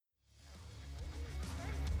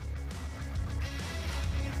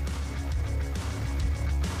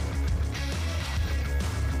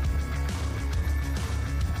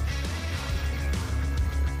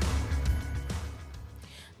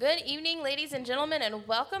Good evening, ladies and gentlemen, and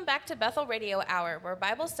welcome back to Bethel Radio Hour, where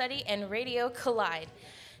Bible study and radio collide.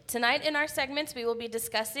 Tonight in our segments, we will be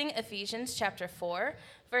discussing Ephesians chapter 4,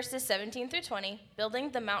 verses 17 through 20, building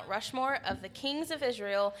the Mount Rushmore of the kings of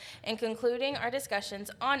Israel, and concluding our discussions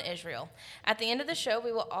on Israel. At the end of the show,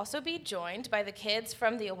 we will also be joined by the kids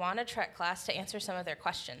from the Awana Trek class to answer some of their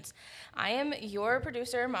questions. I am your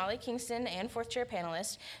producer, Molly Kingston, and fourth chair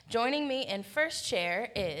panelist. Joining me in first chair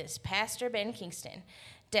is Pastor Ben Kingston.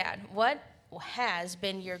 Dad, what has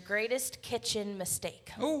been your greatest kitchen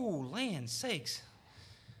mistake? Oh, land sakes.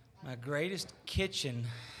 My greatest kitchen.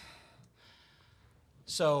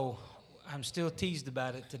 So I'm still teased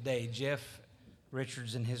about it today. Jeff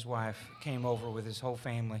Richards and his wife came over with his whole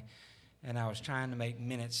family, and I was trying to make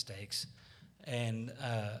minute steaks. And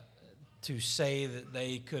to say that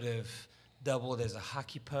they could have doubled as a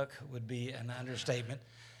hockey puck would be an understatement.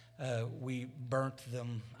 We burnt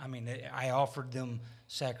them. I offered them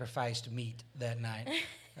sacrificed meat that night.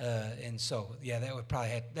 And so, yeah, that would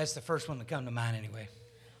probably that's the first one to come to mind anyway.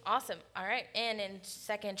 Awesome. All right. And in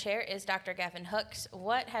second chair is Dr. Gavin Hooks.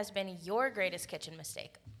 What has been your greatest kitchen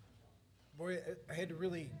mistake? Boy,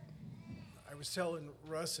 I was telling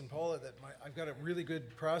Russ and Paula that I've got a really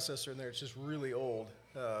good processor in there. It's just really old.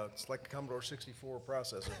 It's like a Commodore 64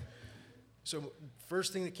 processor. So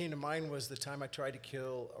first thing that came to mind was the time I tried to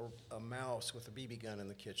kill a mouse with a BB gun in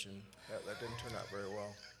the kitchen. That didn't turn out very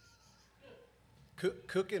well.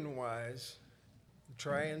 Cooking-wise,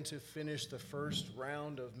 trying to finish the first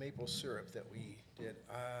round of maple syrup that we did,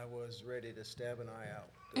 I was ready to stab an eye out.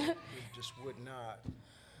 It just would not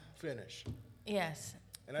finish. Yes.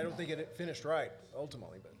 And I don't think it finished right,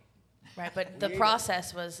 ultimately. But the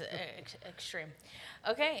process was extreme.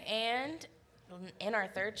 Okay, and in our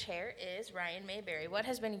third chair is Ryan Mayberry. What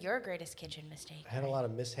has been your greatest kitchen mistake? I had a lot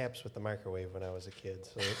of mishaps with the microwave when I was a kid.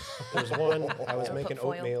 So there was one, I was making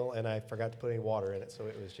oatmeal, and I forgot to put any water in it, so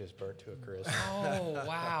it was just burnt to a crisp. Oh,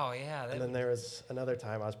 wow, yeah. And then there was another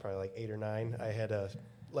time, I was probably like 8 or 9. I had a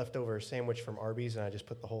leftover sandwich from Arby's, and I just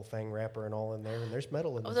put the whole thing, wrapper and all in there, and there's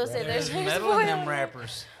metal in this wrapper. There's metal in them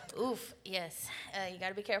wrappers. Oof, yes. You got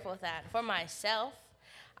to be careful with that. For myself,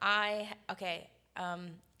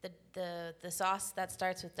 the sauce that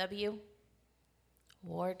starts with W,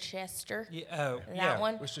 Worcester. That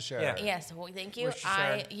one. Worcestershire. Yeah. Yes, well, thank you.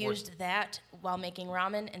 I used that while making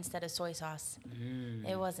ramen instead of soy sauce.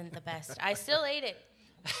 It wasn't the best. I still ate it,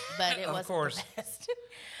 but it wasn't the best.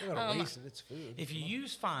 You're not waste it. It's food. If you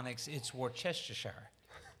use phonics, it's Worcestershire.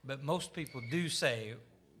 But most people do say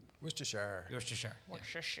Worcestershire. Worcestershire.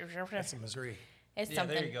 Worcestershire. That's in Missouri. It's Yeah,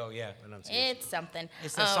 something. there you go, yeah. It's something.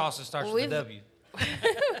 It's the sauce that starts with a W.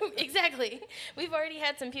 Exactly. We've already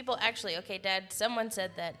had some people, actually, okay, Dad, someone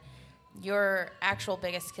said that your actual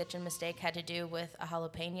biggest kitchen mistake had to do with a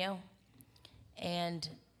jalapeno and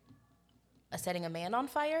setting a man on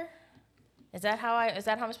fire. Is that how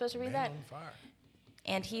I'm supposed to read that? Man on fire.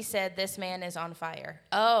 And he said, "This man is on fire."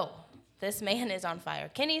 Oh, this man is on fire.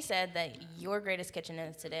 Kenny said that your greatest kitchen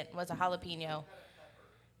incident was a jalapeno.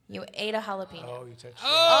 You ate a jalapeno. Oh, you touched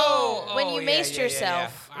When you maced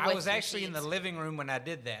yourself. I with was your actually in the seeds. living room when I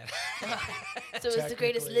did that. So it was the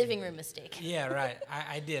greatest Technically. living room mistake. Yeah, right.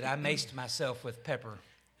 I did. I maced myself with pepper.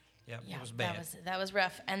 Yep, Yeah, it was bad. that was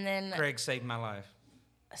rough. And then Craig saved my life.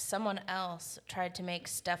 someone else tried to make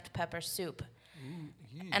stuffed pepper soup.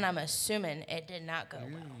 And I'm assuming it did not go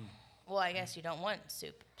well. Well, I guess you don't want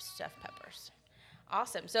stuffed peppers.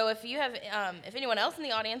 Awesome. So if you have, if anyone else in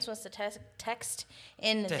the audience wants to text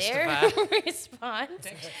in their response,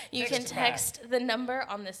 you can text the number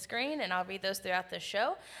on the screen, and I'll read those throughout the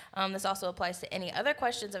show. This also applies to any other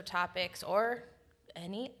questions of topics or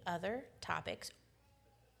any other topics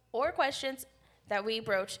or questions that we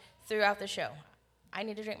broach throughout the show. I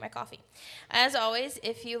need to drink my coffee. As always,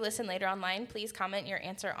 if you listen later online, please comment your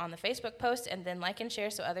answer on the Facebook post and then like and share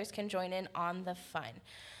so others can join in on the fun.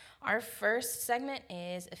 Our first segment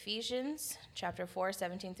is Ephesians chapter 4,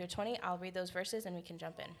 17 through 20. I'll read those verses and we can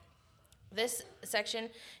jump in. This section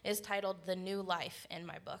is titled The New Life in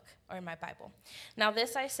my book, or in my Bible. Now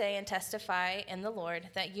this I say and testify in the Lord,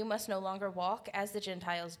 that you must no longer walk as the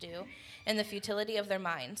Gentiles do, in the futility of their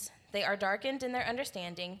minds. They are darkened in their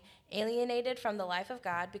understanding, alienated from the life of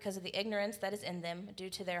God because of the ignorance that is in them due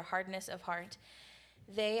to their hardness of heart.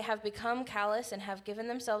 They have become callous and have given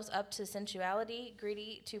themselves up to sensuality,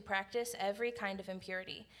 greedy to practice every kind of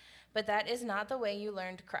impurity. But that is not the way you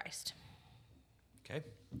learned Christ. Okay.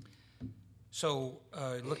 So,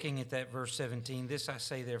 looking at that verse 17, this I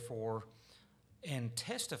say therefore, and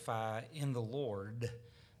testify in the Lord,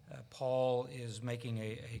 Paul is making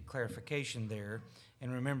a clarification there.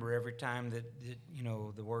 And remember, every time that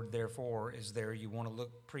the word therefore is there, you want to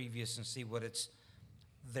look previous and see what it's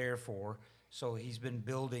there for. So he's been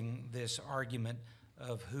building this argument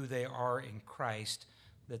of who they are in Christ,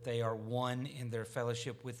 that they are one in their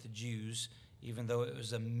fellowship with the Jews, even though it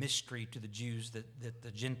was a mystery to the Jews that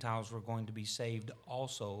the Gentiles were going to be saved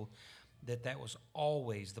also, that was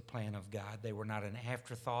always the plan of God. They were not an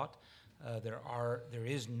afterthought. There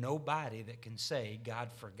is nobody that can say,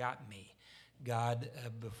 God forgot me. God,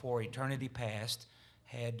 before eternity past,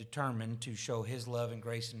 had determined to show his love and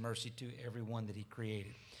grace and mercy to everyone that he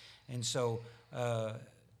created. And so,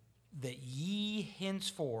 that ye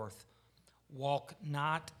henceforth walk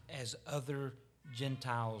not as other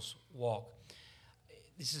Gentiles walk.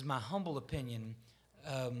 This is my humble opinion.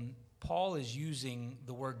 Paul is using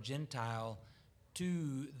the word Gentile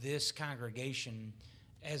to this congregation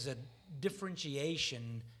as a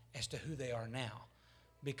differentiation as to who they are now,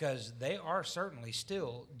 because they are certainly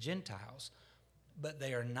still Gentiles, but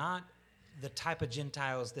they are not the type of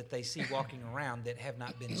Gentiles that they see walking around that have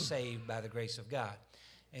not been saved by the grace of God.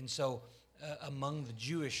 And so among the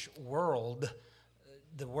Jewish world,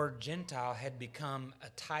 the word Gentile had become a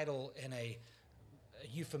title and a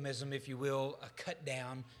euphemism, if you will, a cut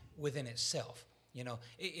down within itself.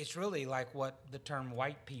 It's really like what the term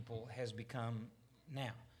white people has become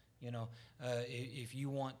now. If you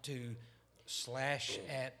want to slash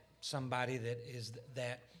at somebody that is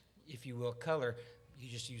that, if you will, color, you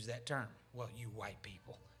just use that term. Well, you white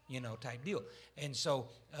people, type deal. And so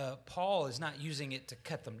Paul is not using it to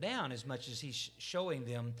cut them down as much as he's showing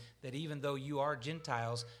them that even though you are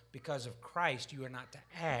Gentiles, because of Christ, you are not to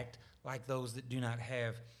act like those that do not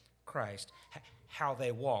have Christ, how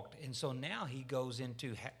they walked. And so now he goes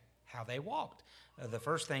into how they walked. The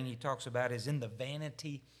first thing he talks about is in the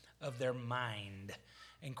vanity of their mind.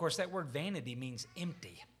 And of course, that word vanity means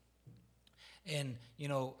empty. And,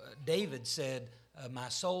 David said, my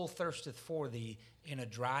soul thirsteth for thee in a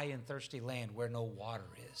dry and thirsty land where no water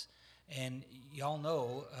is. And y'all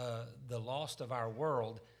know the lost of our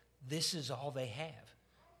world, this is all they have.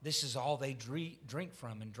 This is all they drink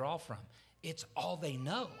from and draw from. It's all they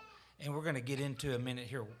know. And we're going to get into a minute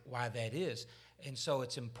here why that is. And so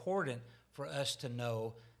it's important for us to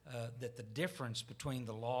know that the difference between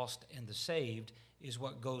the lost and the saved is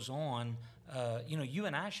what goes on. You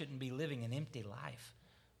and I shouldn't be living an empty life.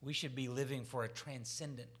 We should be living for a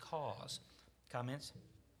transcendent cause. Comments?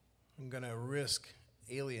 I'm going to risk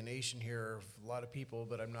alienation here of a lot of people,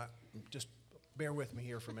 but I'm not. Just bear with me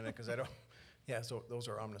here for a minute because I don't. Yeah, so those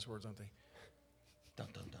are ominous words, aren't they? Dun,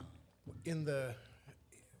 dun, dun.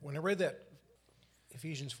 When I read that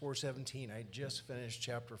Ephesians 4:17, I just finished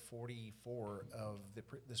chapter 44 of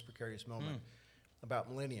this precarious moment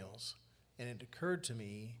about millennials, and it occurred to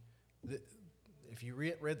me that if you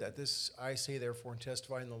read that, this I say therefore and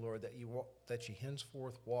testify in the Lord that you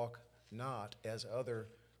henceforth walk not as other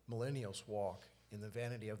millennials walk in the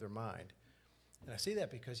vanity of their mind. And I say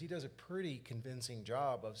that because he does a pretty convincing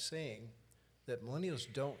job of saying that millennials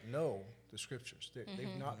don't know the scriptures.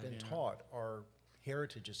 They've not been taught our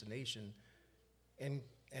heritage as a nation, and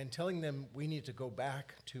telling them we need to go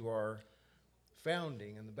back to our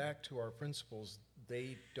founding and back to our principles,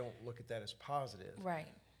 they don't look at that as positive. Right.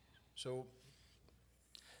 So,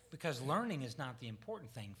 because learning is not the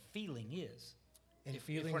important thing, feeling is. and If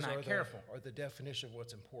feelings we're not careful. are the definition of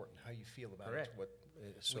what's important, how you feel about Correct. it.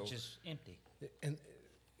 Which is empty. And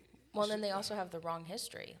Well, then they also have the wrong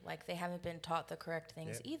history. Like, they haven't been taught the correct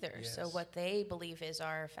things either. So Yes. what they believe is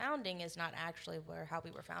our founding is not actually how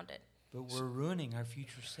we were founded. But we're ruining our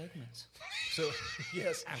future segments. so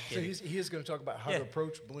yes, I'm so kidding. he is going to talk about how Yeah. to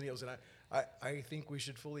approach millennials, and I think we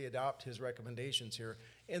should fully adopt his recommendations here.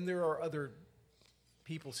 And there are other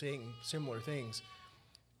people saying similar things.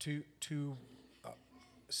 To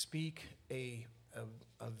speak a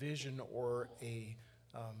vision or a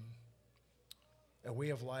way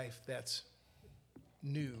of life that's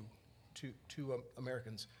new to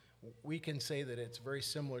Americans. We can say that it's very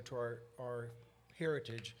similar to our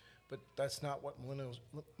heritage, but that's not what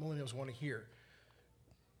millennials want to hear.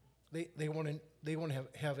 They want to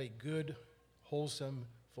have a good, wholesome,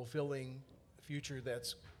 fulfilling future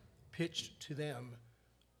that's pitched to them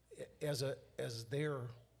as their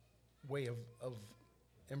way of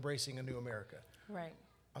embracing a new America. Right.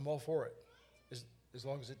 I'm all for it, as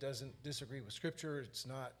long as it doesn't disagree with Scripture. It's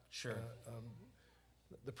not Sure.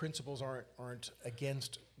 The principles aren't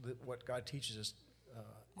against what God teaches us.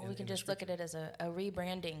 Well, we can just look at it as a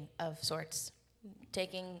rebranding of sorts.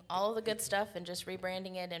 taking all of the good stuff and just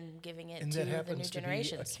rebranding it and giving it And to that the new happens to be a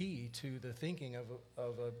generations. key to the thinking of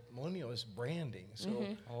a millennial is branding. So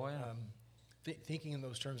Oh, yeah. thinking in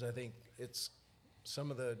those terms, I think it's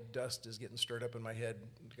some of the dust is getting stirred up in my head.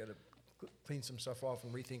 Got to clean some stuff off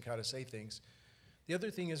and rethink how to say things. The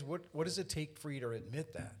other thing is, what does it take for you to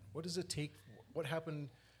admit that? What does it take? What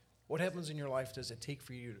happens in your life does it take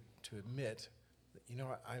for you to admit that, you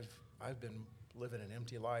know, I've been living an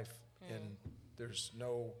empty life and there's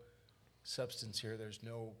no substance here. There's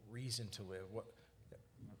no reason to live.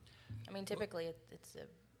 I mean, typically it's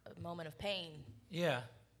a moment of pain. Yeah.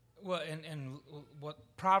 Well, and what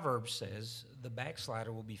Proverbs says, the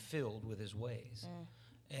backslider will be filled with his ways.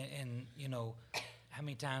 And, you know, how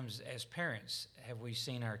many times as parents have we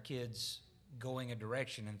seen our kids going a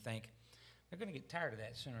direction and think, they're going to get tired of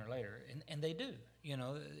that sooner or later. And they do, you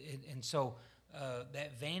know. And so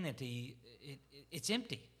that vanity, it's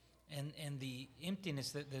empty. And the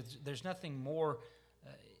emptiness, that there's nothing more,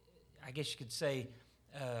 I guess you could say,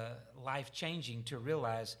 life-changing to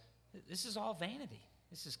realize this is all vanity.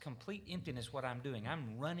 This is complete emptiness, what I'm doing.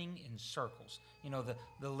 I'm running in circles. You know,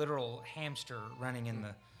 the literal hamster running in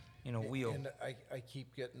the, you know, wheel. And I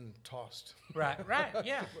keep getting tossed. Right,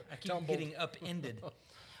 yeah. I keep Tumbled. getting upended.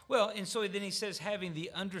 Well, and so then he says, having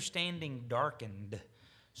the understanding darkened.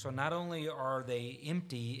 So not only are they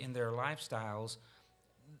empty in their lifestyles,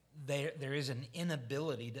 there is an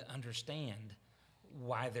inability to understand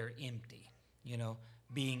why they're empty. You know,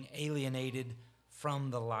 being alienated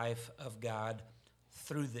from the life of God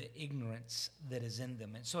through the ignorance that is in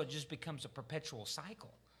them. And so it just becomes a perpetual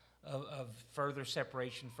cycle of further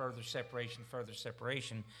separation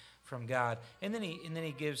from God. And then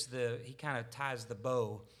he gives he kind of ties the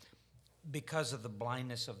bow because of the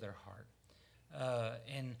blindness of their heart.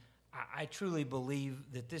 And I truly believe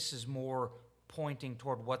that this is more pointing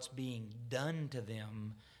toward what's being done to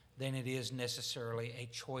them than it is necessarily a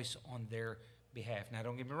choice on their behalf. Now,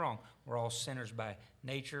 don't get me wrong. We're all sinners by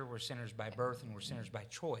nature, we're sinners by birth, and we're sinners by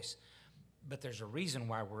choice. But there's a reason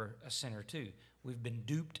why we're a sinner too. We've been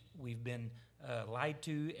duped, we've been lied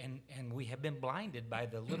to, and we have been blinded by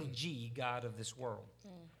the little g God of this world.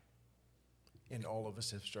 And all of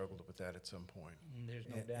us have struggled with that at some point. There's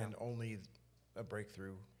no doubt. And only a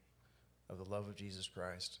breakthrough of the love of Jesus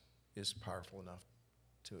Christ is powerful enough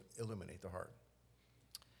to illuminate the heart.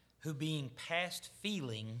 Who being past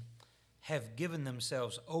feeling have given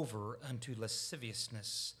themselves over unto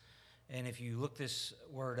lasciviousness. And if you look this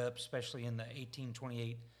word up, especially in the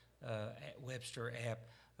 1828 Webster app,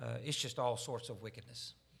 it's just all sorts of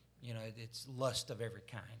wickedness. You know, it's lust of every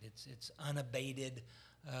kind. It's unabated,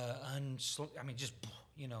 just,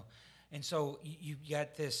 you know. And so you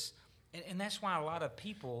got this, and that's why a lot of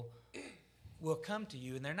people will come to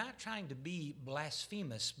you, and they're not trying to be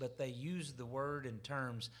blasphemous, but they use the word in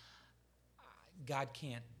terms, God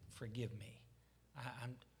can't forgive me.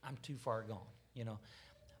 I'm too far gone, you know.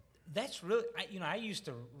 That's really, I used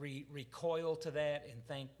to recoil to that and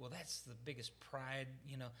think, well, that's the biggest pride,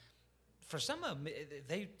 you know. For some of them,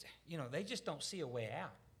 they just don't see a way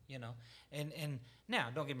out, you know. And now,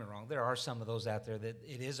 don't get me wrong, there are some of those out there that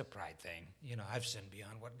it is a pride thing. You know, I've sinned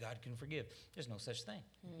beyond what God can forgive. There's no such thing,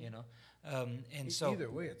 you know. And so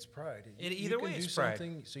either way, it's pride. Either way, it's pride.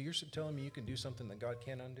 So you're telling me you can do something that God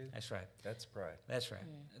can't undo? That's right. That's pride. That's right.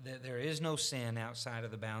 There is no sin outside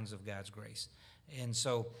of the bounds of God's grace. And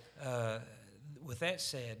so, with that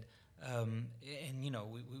said, and you know,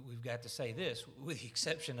 we've got to say this, with the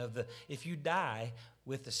exception of if you die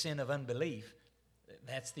with the sin of unbelief,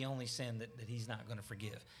 that's the only sin that he's not going to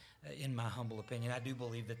forgive, in my humble opinion. I do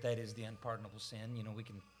believe that is the unpardonable sin. You know, we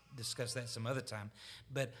can discuss that some other time.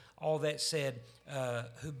 But all that said,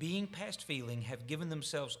 who being past feeling have given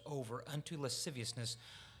themselves over unto lasciviousness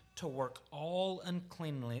to work all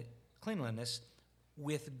uncleanliness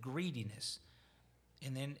with greediness.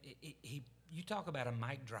 And then you talk about a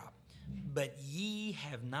mic drop. But ye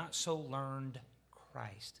have not so learned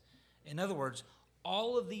Christ. In other words,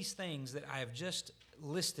 all of these things that I have just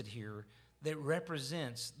listed here that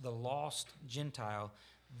represents the lost Gentile,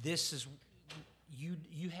 this is,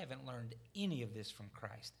 you haven't learned any of this from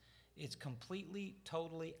Christ. It's completely,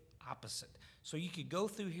 totally opposite. So you could go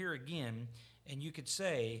through here again and you could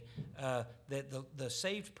say that the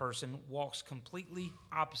saved person walks completely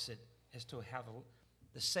opposite as to how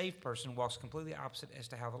the saved person walks completely opposite as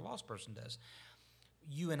to how the lost person does.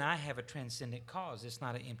 You and I have a transcendent cause. It's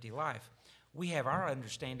not an empty life. We have our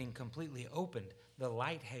understanding completely opened. The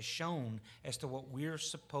light has shone as to what we're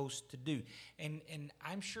supposed to do. And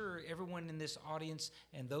I'm sure everyone in this audience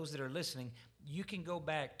and those that are listening, you can go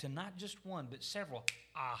back to not just one, but several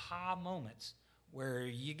aha moments where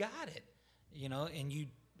you got it. and you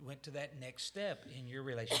went to that next step in your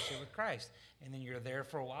relationship with Christ. And then you're there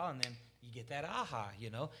for a while, and then you get that aha,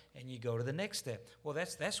 and you go to the next step. Well,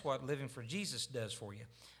 that's what living for Jesus does for you.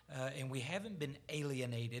 And we haven't been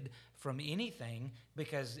alienated from anything,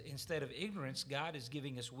 because instead of ignorance, God is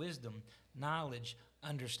giving us wisdom, knowledge,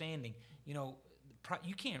 understanding.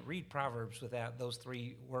 You can't read Proverbs without those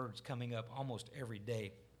three words coming up almost every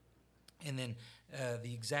day. And then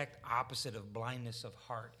the exact opposite of blindness of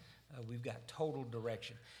heart. We've got total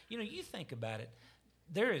direction. You think about it.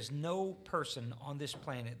 There is no person on this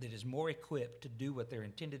planet that is more equipped to do what they're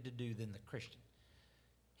intended to do than the Christian.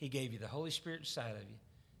 He gave you the Holy Spirit inside of you.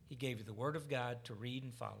 He gave you the Word of God to read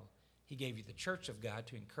and follow. He gave you the church of God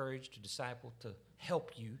to encourage, to disciple, to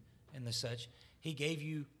help you and the such. He gave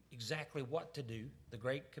you exactly what to do, the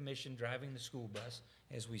Great Commission, driving the school bus,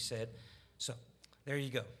 as we said. So there you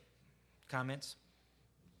go. Comments?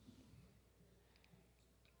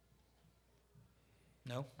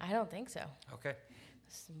 No? I don't think so. Okay.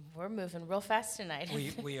 We're moving real fast tonight.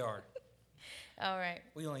 We are. All right.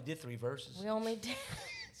 We only did 3 verses. We only did.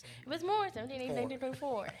 It was more, 17, 18, 19,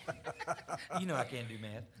 24. I can't do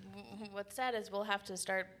math. What's sad is we'll have to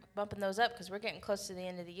start bumping those up because we're getting close to the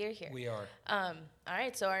end of the year here. We are. All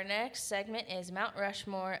right, so our next segment is Mount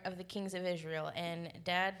Rushmore of the Kings of Israel. And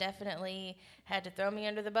Dad definitely had to throw me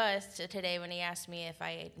under the bus today when he asked me if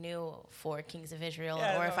I knew 4 Kings of Israel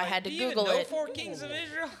or if I had to Google do you even know it. 4 Kings of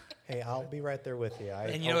Israel? Hey, I'll be right there with you.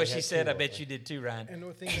 And you know what she said? I bet you did too,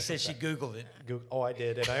 Ryan. She said she Googled it. Oh, I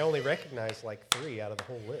did, and I only recognized like 3 out of the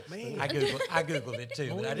whole list. Man. I Googled it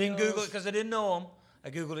too, but I didn't Google it because I didn't know them. I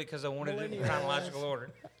Googled it because I wanted it in chronological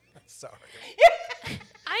order. Sorry.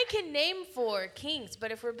 I can name 4 kings,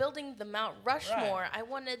 but if we're building the Mount Rushmore, I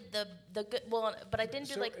wanted the good. Well, but I didn't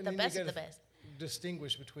do like the best of the best.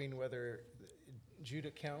 Distinguish between whether Judah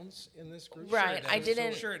counts in this group. Right, Sure I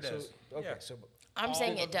didn't. Sure it does. Okay, Yeah. so I'm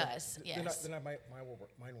saying it does. Yes. then mine will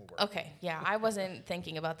work. Okay. Yeah, I wasn't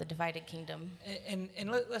thinking about the divided kingdom. And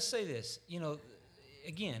let's say this.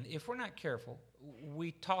 Again, if we're not careful,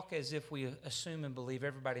 we talk as if we assume and believe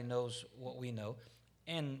everybody knows what we know,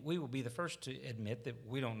 and we will be the first to admit that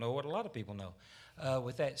we don't know what a lot of people know.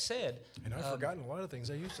 With that said, And I've forgotten a lot of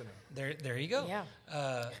things I used to know. there you go.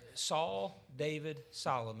 Yeah. Saul, David,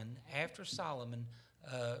 Solomon. After Solomon,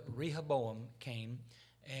 Rehoboam came,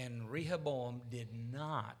 and Rehoboam did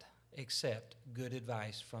not accept good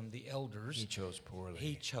advice from the elders. He chose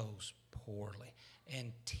poorly.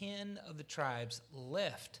 And 10 of the tribes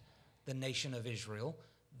left the nation of Israel.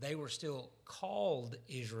 They were still called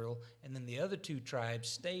Israel, and then the other 2 tribes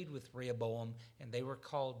stayed with Rehoboam, and they were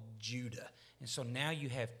called Judah. And so now you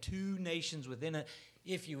have 2 nations within it,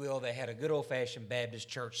 if you will. They had a good old-fashioned Baptist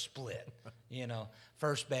church split,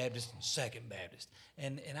 First Baptist and Second Baptist.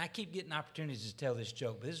 And I keep getting opportunities to tell this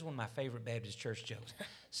joke, but this is one of my favorite Baptist church jokes.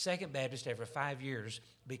 Second Baptist, after 5 years,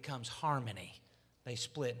 becomes Harmony. They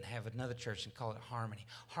split and have another church and call it Harmony.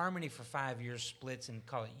 Harmony for 5 years splits and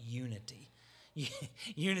call it Unity.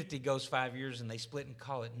 Unity goes 5 years and they split and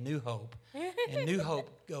call it New Hope. And New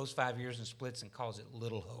Hope goes 5 years and splits and calls it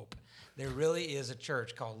Little Hope. There really is a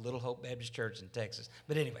church called Little Hope Baptist Church in Texas.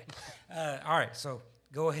 But anyway, all right, so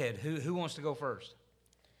go ahead. Who wants to go first?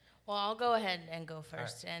 Well, I'll go ahead and go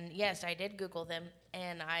first. Right. And yes, I did Google them,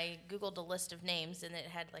 and I Googled a list of names, and it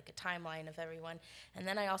had like a timeline of everyone. And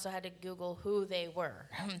then I also had to Google who they were.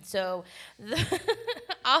 So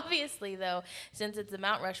obviously, though, since it's the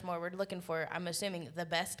Mount Rushmore, we're looking for, I'm assuming, the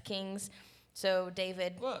best kings. So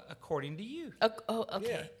David. Well, according to you. Oh,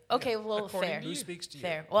 okay. Yeah. Okay, well, According fair. to you. Who speaks to you?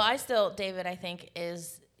 Fair. Well, David, I think,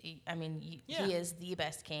 is, Yeah. he is the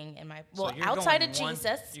best king in my, So well, you're outside of going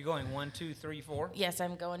Jesus. You're going 1, 2, 3, 4? Yes,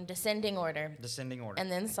 I'm going descending order. Descending order.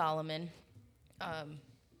 And then Solomon.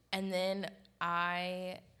 And then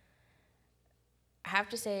I have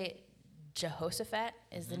to say Jehoshaphat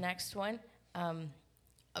is the next one,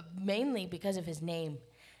 mainly because of his name.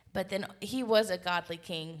 But then he was a godly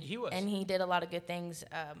king. He was. And he did a lot of good things.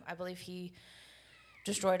 I believe he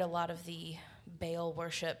destroyed a lot of the Baal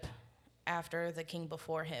worship after the king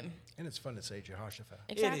before him. And it's fun to say Jehoshaphat.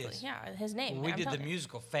 Exactly. is. Yeah, his name. Well, we I'm did the telling you.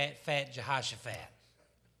 musical Fat Jehoshaphat.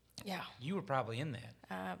 Yeah. You were probably in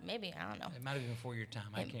that. Maybe, I don't know. It might have been before your time.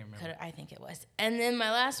 I can't remember. I think it was. And then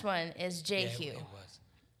my last one is Yeah, Jehu. it was.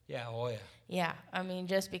 Yeah, oh yeah. Yeah,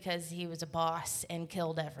 just because he was a boss and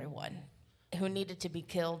killed everyone who needed to be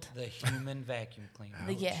killed. The human vacuum cleaner.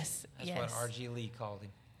 Yes, That's yes. what R.G. Lee called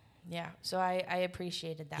him. Yeah, so I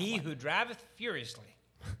appreciated that He one. who driveth furiously.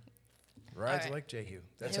 Rides right. like Jehu.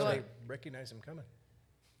 That's Who how are- they recognize him coming.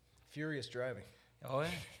 Furious driving. Oh yeah.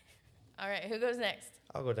 All right, who goes next?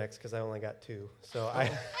 I'll go next because I only got 2. So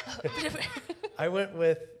I went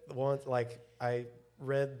with once, like I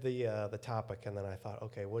read the topic, and then I thought,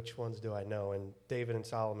 okay, which ones do I know? And David and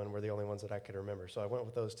Solomon were the only ones that I could remember, so I went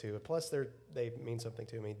with those two. Plus, they mean something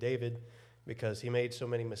to me. David, because he made so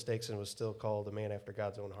many mistakes and was still called a man after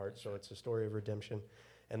God's own heart, so it's a story of redemption.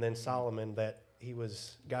 And then Solomon, that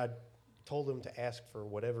God told him to ask for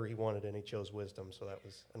whatever he wanted, and he chose wisdom, so that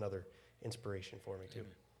was another inspiration for me too.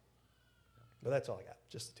 But that's all I got,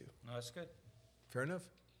 just the two. No, that's good. Fair enough.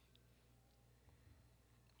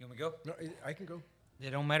 You want me to go? No, I can go. It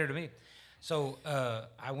don't matter to me. So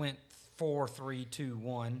I went 4, 3, 2,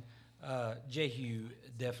 1. Jehu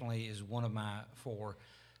definitely is one of my 4.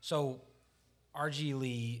 So R.G.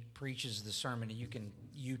 Lee preaches the sermon, and you can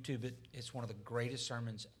YouTube it. It's one of the greatest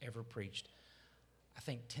sermons ever preached. I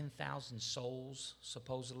think 10,000 souls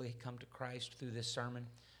supposedly come to Christ through this sermon.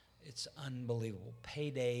 It's unbelievable.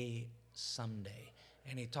 Payday someday.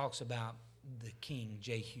 And he talks about the king,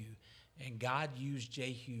 Jehu. And God used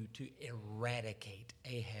Jehu to eradicate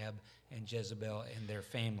Ahab and Jezebel and their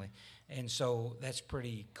family. And so that's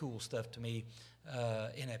pretty cool stuff to me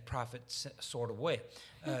in a prophet sort of way.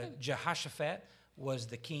 Jehoshaphat was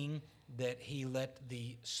the king that he let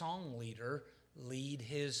the song leader lead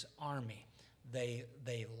his army. They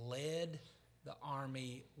led the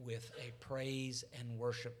army with a praise and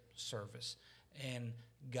worship service. And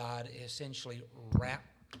God essentially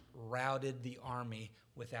routed the army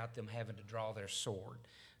without them having to draw their sword.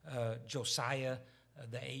 Josiah,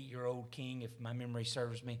 the 8-year-old king, if my memory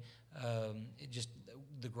serves me, just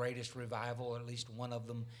the greatest revival, or at least one of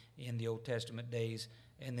them in the Old Testament days,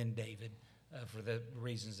 and then David, for the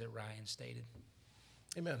reasons that Ryan stated.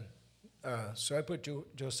 Amen. So I put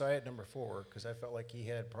Josiah at number 4 because I felt like he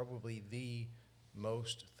had probably the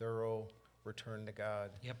most thorough return to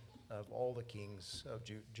God of all the kings of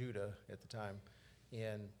Judah at the time.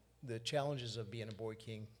 And the challenges of being a boy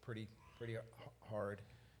king, pretty hard.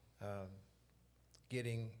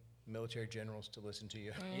 Getting military generals to listen to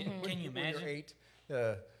you. Mm-hmm. Can you imagine? When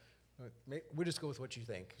you're 8. We'll just go with what you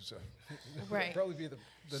think. So Right. probably be the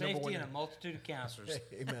Safety number one. and a multitude of counselors.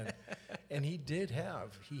 Amen. And he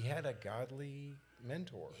had a godly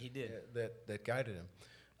mentor. He did. That guided him.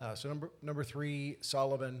 So number 3,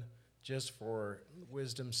 Solomon. Just for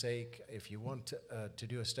wisdom's sake, if you want to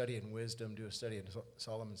do a study in wisdom, do a study in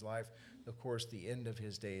Solomon's life. Of course, the end of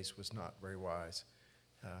his days was not very wise.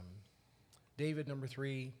 David, number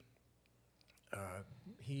 3,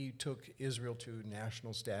 he took Israel to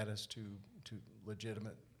national status, to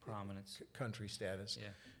legitimate Prominence. Country status.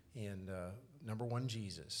 Yeah. And number 1,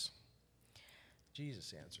 Jesus.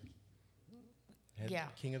 Jesus answered. Yeah.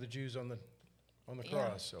 King of the Jews on the Yeah.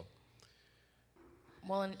 cross. So.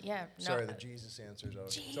 Well, and no. Sorry, the Jesus answers.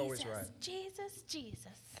 It's always right. Jesus.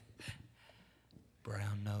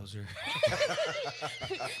 Brown noser.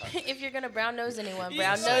 If you're going to brown nose anyone,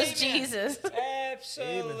 Yeah, brown nose amen. Jesus.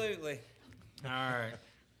 Absolutely. All right.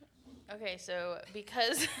 Okay, so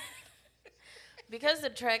because the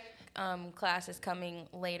Trek class is coming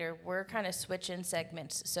later, we're kind of switching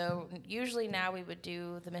segments. So usually now we would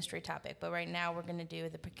do the mystery topic, but right now we're going to do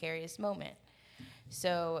the precarious moment.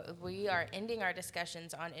 So we are ending our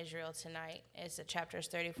discussions on Israel tonight. It's at chapters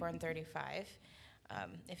 34 and 35,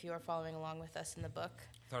 if you are following along with us in the book.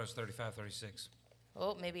 I thought it was 35, 36.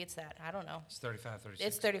 Oh, maybe it's that. I don't know. It's 35, 36.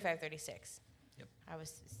 It's 35, 36. Yep. I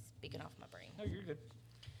was speaking off my brain. No, you're good.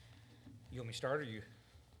 You want me to start or you?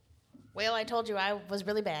 Well, I told you I was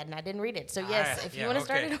really bad and I didn't read it. So yes, if you yeah, want to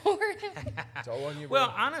start okay. it over. It's all on you, Well,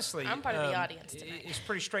 bro. honestly, I'm part of the audience tonight. It's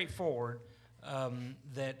pretty straightforward.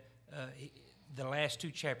 That the last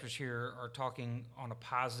 2 chapters here are talking on a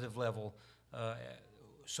positive level.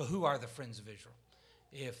 So, who are the friends of Israel?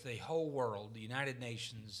 If the whole world, the United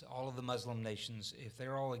Nations, all of the Muslim nations, if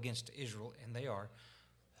they're all against Israel, and they are,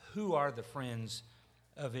 who are the friends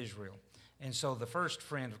of Israel? And so, the first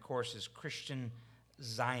friend, of course, is Christian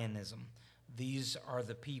Zionism. These are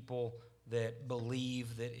the people that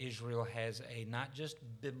believe that Israel has a not just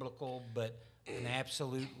biblical but an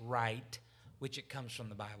absolute right, which it comes from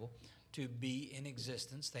the Bible, to be in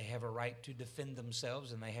existence. They have a right to defend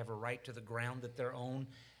themselves, and they have a right to the ground that they're on,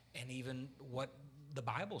 and even what the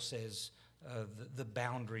Bible says the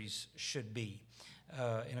boundaries should be.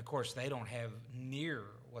 And of course, they don't have near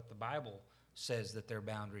what the Bible says that their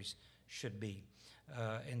boundaries should be.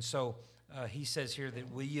 And so he says here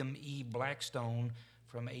that William E. Blackstone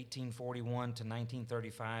from 1841 to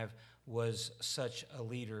 1935 was such a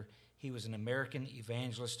leader. He was an American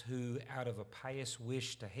evangelist who, out of a pious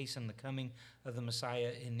wish to hasten the coming of the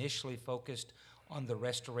Messiah, initially focused on the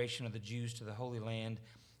restoration of the Jews to the Holy Land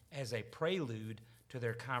as a prelude to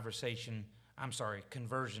their conversion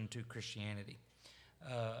to Christianity.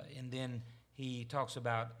 And then he talks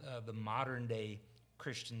about the modern day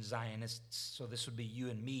Christian Zionists. So this would be you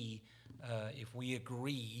and me if we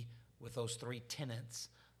agree with those three tenets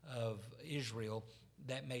of Israel.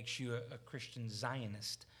 That makes you a Christian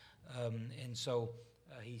Zionist. And so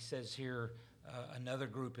he says here another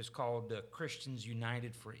group is called Christians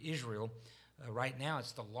United for Israel. Right now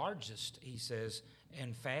it's the largest, he says,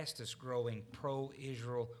 and fastest growing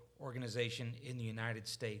pro-Israel organization in the United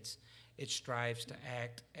States. It strives to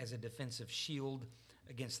act as a defensive shield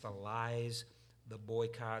against the lies, the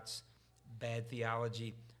boycotts, bad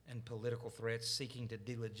theology, and political threats seeking to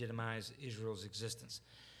delegitimize Israel's existence.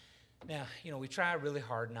 Now, we try really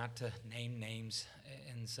hard not to name names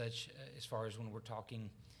and such as far as when we're talking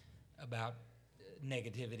about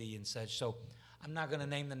negativity and such. So I'm not going to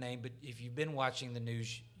name the name, but if you've been watching the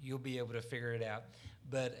news, you'll be able to figure it out.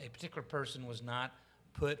 But a particular person was not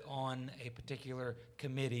put on a particular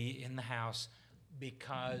committee in the House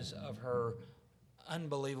because of her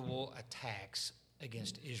unbelievable attacks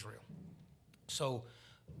against Israel. So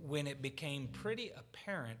when it became pretty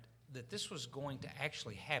apparent that this was going to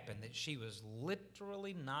actually happen, that she was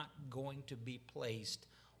literally not going to be placed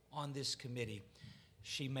on this committee,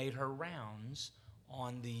 she made her rounds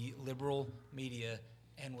on the liberal media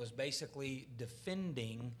and was basically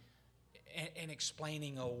defending and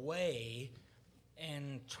explaining away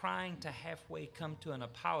and trying to halfway come to an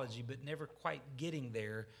apology, but never quite getting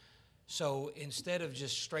there. So instead of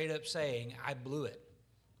just straight up saying, I blew it,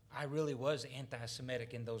 I really was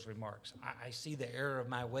anti-Semitic in those remarks, I see the error of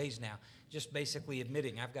my ways now, just basically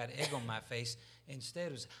admitting I've got egg on my face. Instead,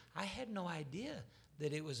 it was, I had no idea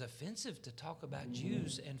that it was offensive to talk about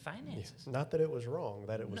Jews and finances. Yeah. Not that it was wrong,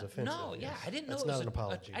 that it was offensive. No, yeah, Yes. I didn't know That's it was not an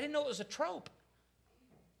apology. I didn't know it was a trope.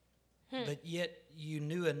 But yet you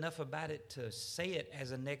knew enough about it to say it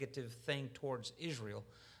as a negative thing towards Israel.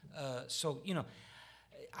 So,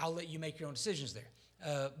 I'll let you make your own decisions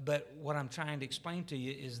there. But what I'm trying to explain to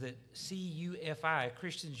you is that CUFI,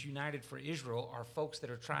 Christians United for Israel, are folks that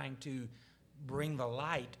are trying to bring the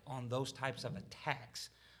light on those types of attacks.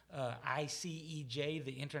 ICEJ,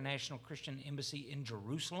 the International Christian Embassy in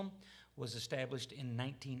Jerusalem, was established in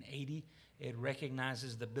 1980. It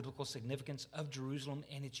recognizes the biblical significance of Jerusalem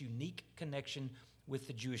and its unique connection with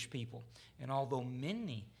the Jewish people. And although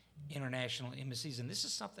many international embassies, and this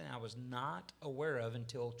is something I was not aware of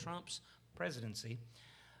until Trump's presidency,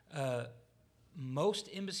 most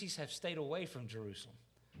embassies have stayed away from Jerusalem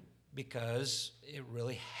because it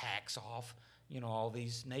really hacks off, all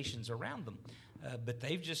these nations around them. But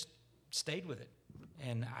they've just stayed with it.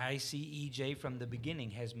 And ICEJ from the beginning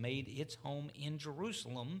has made its home in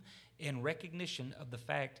Jerusalem in recognition of the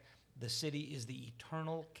fact the city is the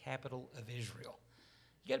eternal capital of Israel.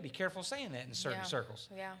 You got to be careful saying that in certain circles.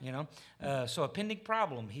 Yeah. So a pending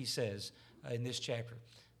problem, he says in this chapter,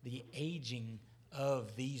 the aging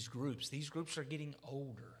of these groups. These groups are getting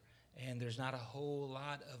older, and there's not a whole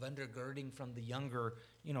lot of undergirding from the younger,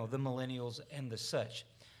 the millennials and the such.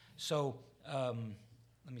 So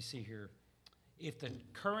let me see here. If the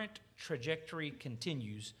current trajectory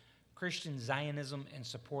continues, Christian Zionism and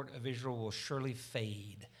support of Israel will surely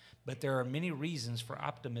fade. But there are many reasons for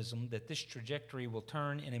optimism that this trajectory will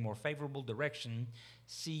turn in a more favorable direction.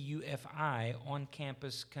 CUFI,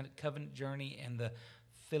 On-Campus Covenant Journey, and the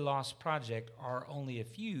Philos Project are only a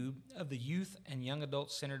few of the youth and young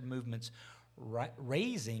adult-centered movements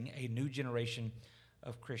raising a new generation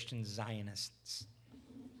of Christian Zionists.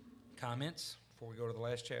 Comments before we go to the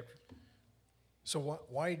last chapter? So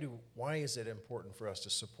why is it important for us to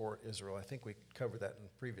support Israel? I think we covered that in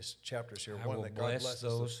previous chapters here. I will that God bless blesses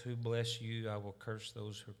those who bless you. I will curse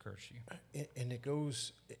those who curse you. And it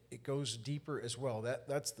goes deeper as well.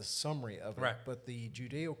 That's the summary of it. Right. But the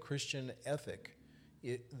Judeo-Christian ethic,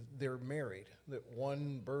 they're married. That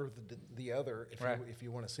one birthed the other, if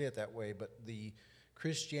you want to say it that way. But the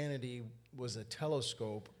Christianity was a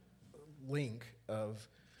telescope link of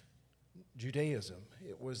Judaism.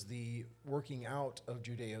 It was the working out of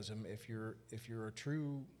Judaism. If you're a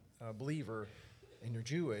true believer and you're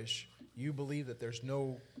Jewish, you believe that there's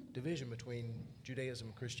no division between Judaism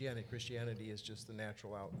and Christianity. Christianity is just the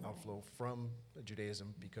natural outflow from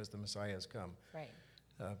Judaism because the Messiah has come. Right.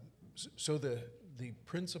 So the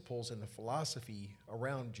principles and the philosophy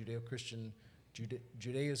around Judeo-Christian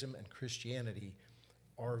Judaism and Christianity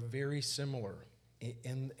are very similar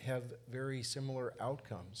and have very similar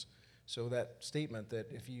outcomes. So that statement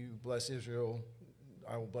that if you bless Israel,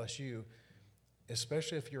 I will bless you,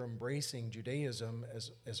 especially if you're embracing Judaism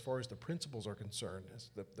as far as the principles are concerned, as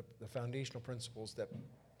the foundational principles that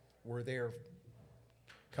were there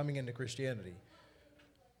coming into Christianity,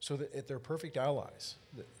 so that they're perfect allies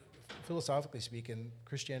philosophically speaking,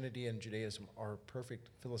 Christianity and Judaism are perfect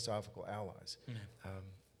philosophical allies.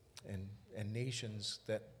 And nations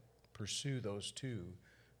that pursue those two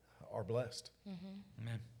are blessed.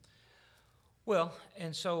 Amen. Well,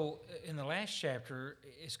 and so in the last chapter,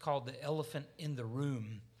 it's called The Elephant in the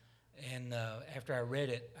Room. And after I read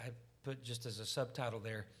it, I put just as a subtitle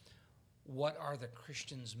there, what are the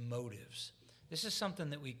Christians' motives? This is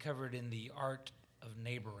something that we covered in the Art of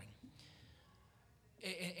Neighboring.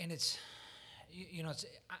 And it's, you know,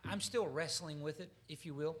 I'm still wrestling with it, if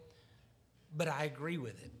you will, but I agree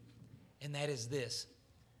with it. And that is this: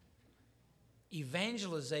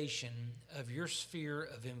 evangelization of your sphere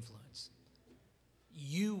of influence,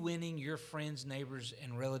 you winning your friends, neighbors,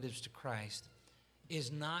 and relatives to Christ,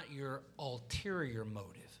 is not your ulterior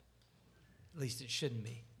motive. At least it shouldn't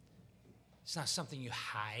be. It's not something you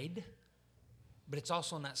hide, but it's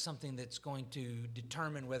also not something that's going to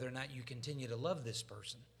determine whether or not you continue to love this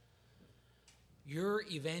person. Your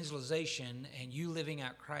evangelization and you living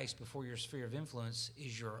out Christ before your sphere of influence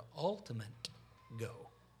is your ultimate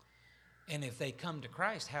goal. And if they come to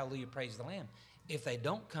Christ, hallelujah, praise the Lamb. If they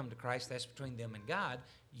don't come to Christ, that's between them and God.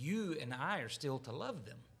 You and I are still to love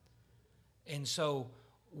them. And so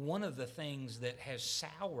one of the things that has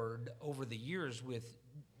soured over the years with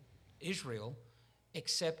Israel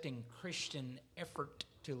accepting Christian effort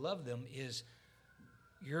to love them is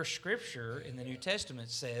your scripture in the New Testament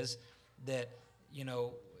says that, you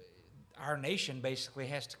know, our nation basically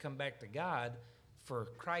has to come back to God for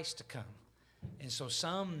Christ to come. And so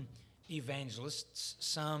some evangelists,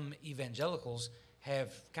 some evangelicals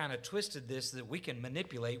have kind of twisted this that we can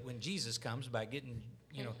manipulate when Jesus comes by getting,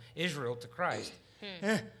 you know, Israel to Christ.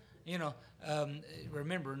 You know,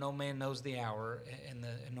 remember, no man knows the hour and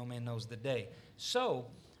no man knows the day. So,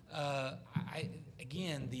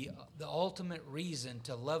 again, the ultimate reason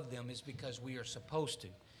to love them is because we are supposed to.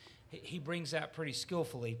 He brings out pretty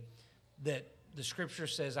skillfully that the scripture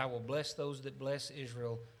says, I will bless those that bless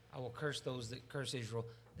Israel. I will curse those that curse Israel.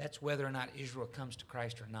 That's whether or not Israel comes to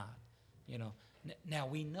Christ or not. You know, now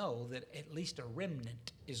we know that at least a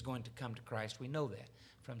remnant is going to come to Christ. We know that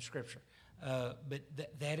from scripture. But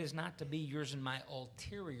that is not to be yours and my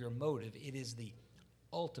ulterior motive. It is the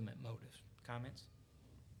ultimate motive. Comments?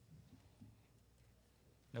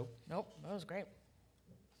 Nope. Nope, that was great.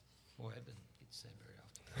 Boy, that doesn't get said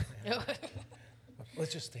very often.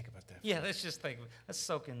 Let's just think about that. Yeah, let's just think. Let's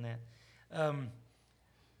soak in that.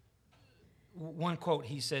 One quote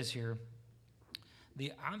he says here,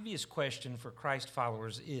 the obvious question for Christ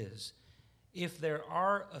followers is, if there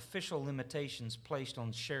are official limitations placed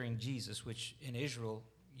on sharing Jesus, which in Israel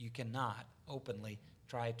you cannot openly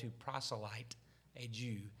try to proselyte a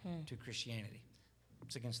Jew to Christianity.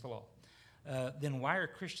 It's against the law. Then why are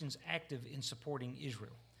Christians active in supporting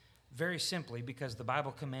Israel? Very simply, because the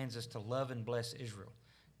Bible commands us to love and bless Israel.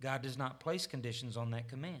 God does not place conditions on that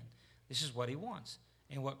command. This is what he wants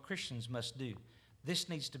and what Christians must do. This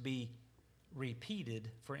needs to be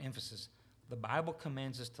repeated for emphasis. The Bible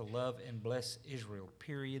commands us to love and bless Israel,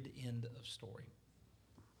 period, end of story.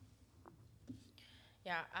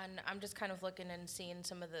 Yeah, and I'm just kind of looking and seeing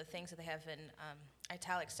some of the things that they have in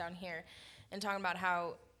italics down here and talking about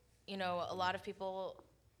how, you know, a lot of people,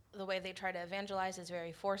 the way they try to evangelize is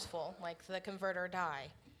very forceful, like the convert or die.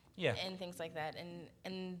 Yeah. And things like that.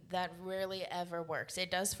 And that rarely ever works.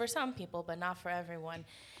 It does for some people, but not for everyone.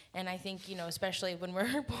 And I think, you know, especially when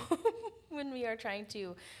when we are trying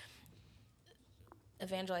to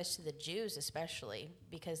evangelize to the Jews, especially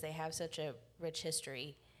because they have such a rich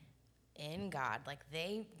history in God. Like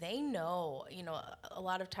they know, you know, a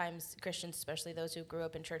lot of times Christians, especially those who grew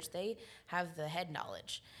up in church, they have the head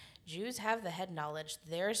knowledge. Jews have the head knowledge.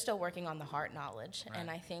 They're still working on the heart knowledge. Right.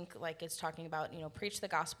 And I think like it's talking about, you know, preach the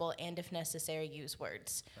gospel and if necessary, use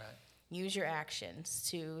words. Right. Use your actions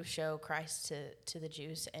to show Christ to the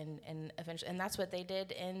Jews and eventually, and that's what they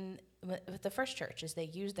did with the first church is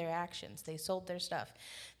they used their actions. They sold their stuff.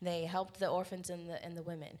 They helped the orphans and the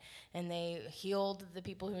women, and they healed the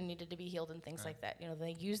people who needed to be healed and things Right. like that. You know,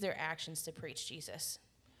 they used their actions to preach Jesus.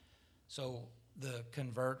 So the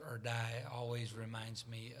convert or die always reminds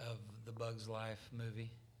me of the Bug's Life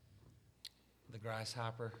movie, the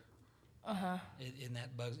grasshopper. Uh-huh. In that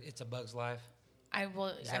it's a Bug's Life. I'm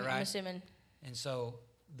right? assuming. And so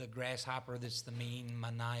the grasshopper, that's the mean,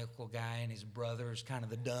 maniacal guy, and his brother is kind of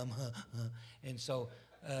the dumb. And so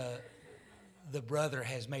the brother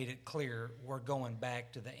has made it clear we're going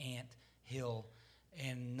back to the ant hill,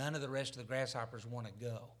 and none of the rest of the grasshoppers want to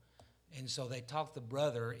go. And so they talk the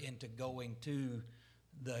brother into going to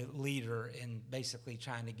the leader and basically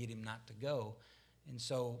trying to get him not to go. And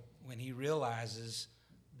so when he realizes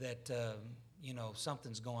that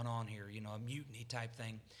something's going on here, a mutiny type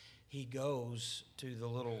thing. He goes to the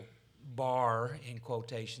little bar, in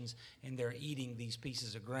quotations, and they're eating these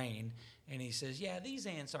pieces of grain. And he says, yeah, these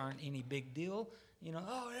ants aren't any big deal.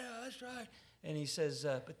 Oh, yeah, that's right. And he says,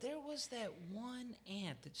 but there was that one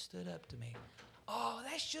ant that stood up to me. Oh,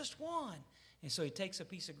 that's just one. And so he takes a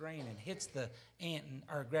piece of grain and hits the ant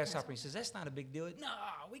or grasshopper. And he says, that's not a big deal. No,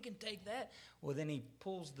 we can take that. Well, then he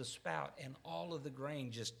pulls the spout, and all of the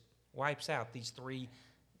grain just wipes out these 3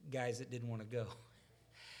 guys that didn't want to go.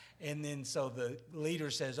 And then so the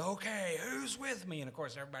leader says, okay, who's with me? And, of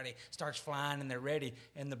course, everybody starts flying, and they're ready.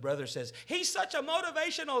 And the brother says, he's such a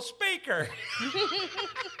motivational speaker.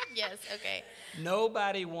 Yes, okay.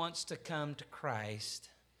 Nobody wants to come to Christ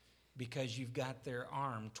because you've got their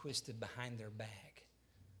arm twisted behind their back.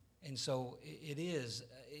 And so it is,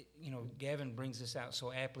 Gavin brings this out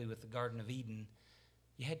so aptly with the Garden of Eden.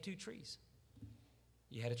 You had 2 trees.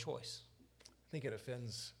 You had a choice. I think it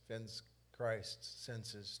offends Christ's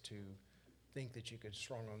senses to think that you could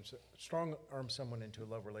strong arm someone into a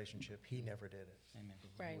love relationship. He never did it. Amen.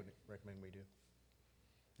 Right. He would recommend we do.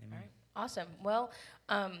 Amen. All right. Awesome. Well,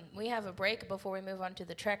 we have a break before we move on to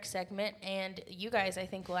the Trek segment, and you guys, I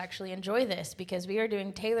think, will actually enjoy this because we are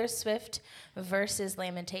doing Taylor Swift versus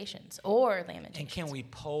Lamentations, or Lamentations. And can we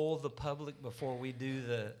poll the public before we do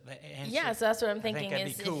the answer? Yeah, so that's what I'm I think thinking that'd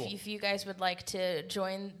is be cool. if you guys would like to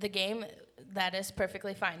join the game, that is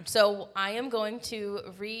perfectly fine. So I am going to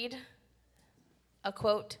read a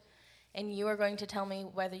quote, and you are going to tell me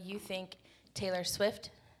whether you think Taylor Swift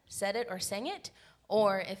said it or sang it,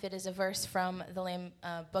 or if it is a verse from the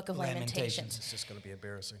Book of Lamentations. It's just going to be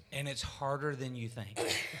embarrassing. And it's harder than you think.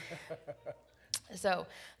 So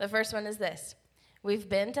the first one is this. We've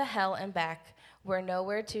been to hell and back. We're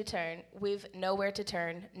nowhere to turn. We've nowhere to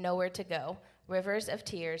turn, nowhere to go. Rivers of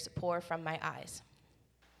tears pour from my eyes.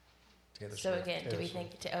 Taylor So Swift. again, do we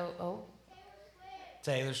think,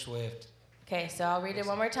 Taylor Swift. Okay, so I'll read it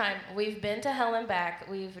one more time. We've been to hell and back.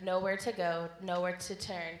 We've nowhere to go, nowhere to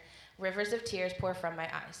turn. Rivers of tears pour from my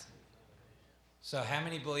eyes. So how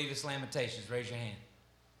many believe it's Lamentations? Raise your hand.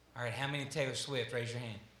 All right, how many Taylor Swift? Raise your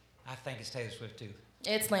hand. I think it's Taylor Swift too.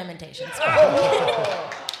 It's Lamentations.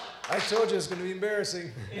 I told you it's going to be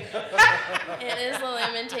embarrassing. It is the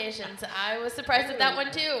Lamentations. I was surprised at that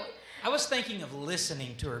one too. I was thinking of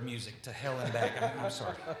listening to her music to hell and back. I'm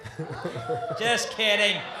sorry. Just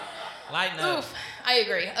kidding. Lighten up. Oof, I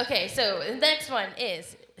agree. Okay, so the next one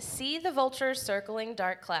is, see the vultures circling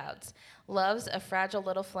dark clouds. Love's a fragile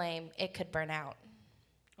little flame. It could burn out.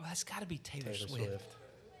 Well, that's got to be Taylor Swift. Swift.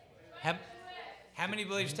 How many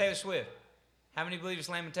believe it's Taylor Swift? How many believe it's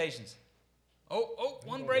Lamentations? Oh,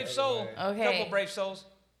 one brave soul. Okay. A couple brave souls.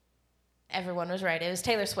 Everyone was right. It was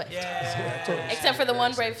Taylor Swift. Yeah. Except for the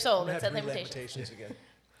one brave soul I'm that gonna said have to read Lamentations. again.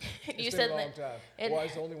 You It's said been a long that. time. it- Well, I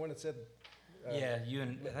was the only one that said. Yeah, you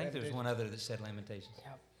and I think there's one other that said Lamentations.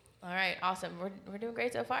 All right, awesome. We're doing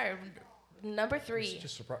great so far. Number I was 3,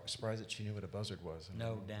 just surprised that she knew what a buzzard was.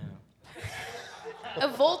 No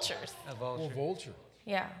doubt. vultures. A Well, vulture. vulture.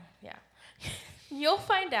 Yeah. You'll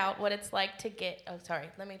find out what it's like to get. Oh, sorry.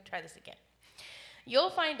 Let me try this again. You'll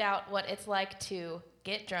find out what it's like to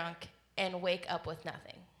get drunk and wake up with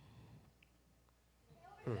nothing.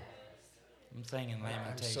 I'm thinking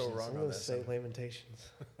Lamentations. so wrong. I'm going to say Lamentations.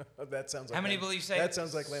 That sounds like. How many believe say That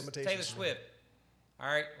sounds like Lamentations. Taylor Swift. All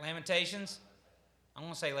right, Lamentations. I'm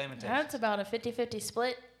going to say Lamentations. That's about a 50-50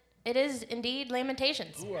 split. It is indeed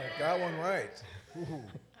Lamentations. Ooh, I got one right. Ooh.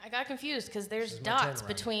 I got confused because there's This is my dots turnaround.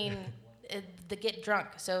 between the get drunk.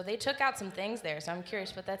 So they took out some things there, so I'm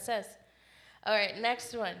curious what that says. All right,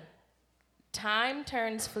 next one. Time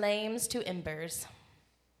turns flames to embers.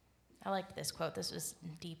 I liked this quote. This was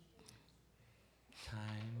deep. Time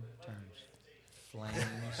turns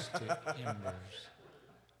flames to embers.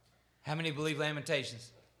 How many believe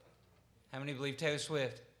Lamentations? How many believe Taylor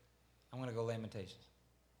Swift? I'm going to go Lamentations.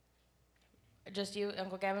 Just you,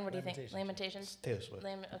 Uncle Gavin, what do you think? Lamentations. Lamentations? Taylor Swift.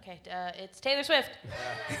 Okay, it's Taylor Swift.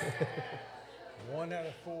 1 out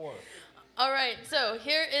of 4. All right, so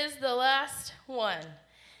here is the last one.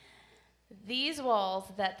 These walls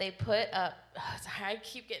that they put up, sorry, I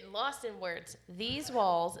keep getting lost in words. These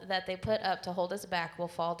walls that they put up to hold us back will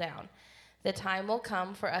fall down. The time will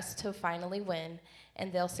come for us to finally win,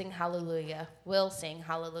 and they'll sing hallelujah. We'll sing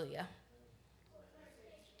hallelujah.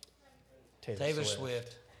 Taylor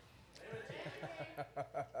Swift.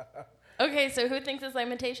 Okay, so who thinks it's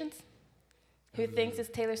Lamentations? Who thinks it's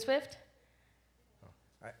Taylor Swift?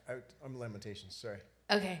 I'm Lamentations, sorry.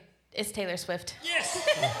 Okay, it's Taylor Swift. Yes!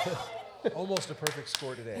 Almost a perfect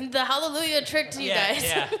score today. The hallelujah tricked you guys.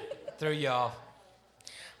 Yeah, threw you off.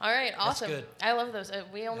 All right, awesome. good. I love those.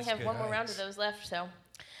 We only That's have good. one more round of those left, so.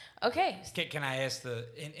 Okay. Can I ask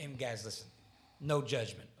and guys, listen, no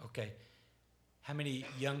judgment, okay? How many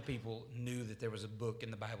young people knew that there was a book in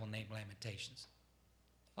the Bible named Lamentations?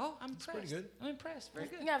 Oh, I'm impressed. pretty good. I'm impressed. Very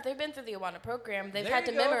good. Yeah, if they've been through the Awana program, they've There had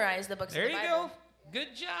you to go. memorize the books There of the you Bible. go.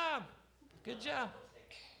 Good job. Good job.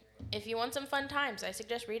 If you want some fun times, I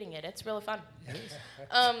suggest reading it. It's really fun.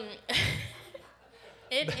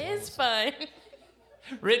 It is fun.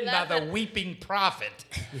 Written by Laugh the at- weeping prophet.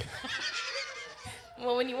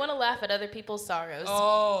 Well, when you want to laugh at other people's sorrows.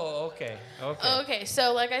 Oh, okay. Okay. Okay,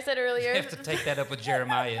 so like I said You earlier, have to take that up with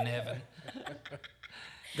Jeremiah in heaven.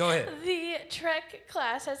 Go ahead. the Trek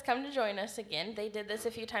class has come to join us again. They did this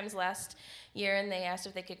a few times last year, and they asked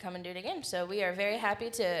if they could come and do it again. So we are very happy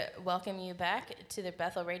to welcome you back to the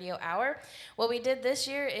Bethel Radio Hour. What we did this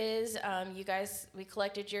year is we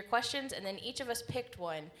collected your questions, and then each of us picked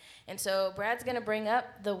one. And so Brad's going to bring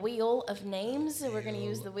up the wheel of names. We're going to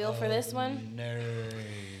use the wheel for this one.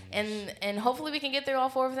 And hopefully we can get through all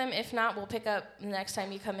 4 of them. If not, we'll pick up the next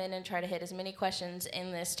time you come in and try to hit as many questions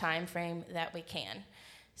in this time frame that we can.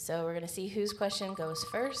 So we're going to see whose question goes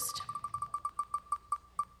first.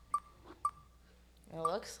 It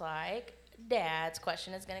looks like Dad's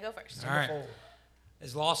question is going to go first. All right.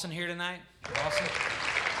 Is Lawson here tonight? Lawson?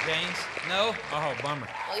 James? No? Oh, bummer.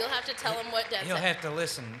 Well, you'll have to tell him what Dad He'll said. have to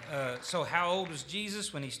listen. So how old was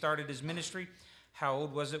Jesus when he started his ministry? How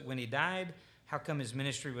old was it when he died? How come his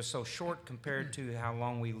ministry was so short compared to how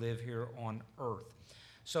long we live here on earth?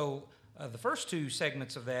 So the first 2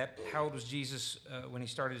 segments of that, how old was Jesus when he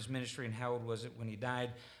started his ministry and how old was it when he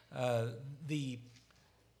died? The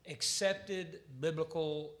accepted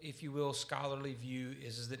biblical, if you will, scholarly view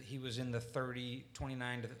is that he was in the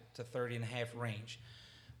 29 to 30 and a half range.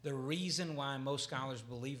 The reason why most scholars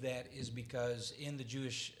believe that is because in the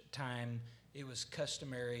Jewish time, it was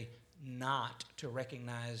customary not to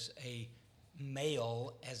recognize a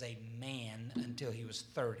male as a man until he was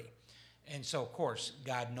 30. And so, of course,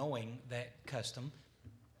 God knowing that custom,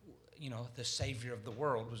 the Savior of the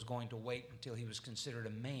world was going to wait until he was considered a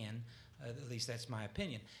man. At least that's my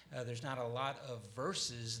opinion. There's not a lot of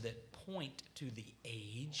verses that point to the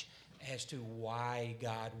age as to why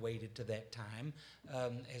God waited to that time,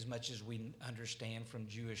 as much as we understand from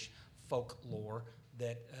Jewish folklore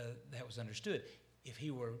that that was understood. If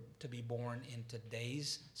he were to be born in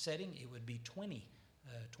today's setting, it would be 20,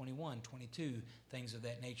 21, 22, things of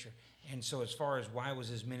that nature. And so as far as why was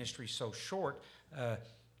his ministry so short,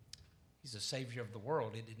 he's the Savior of the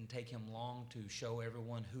world. It didn't take him long to show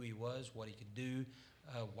everyone who he was, what he could do,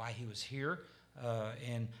 why he was here.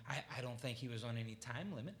 And I don't think he was on any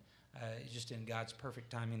time limit. Just in God's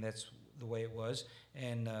perfect timing, that's the way it was.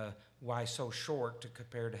 And why so short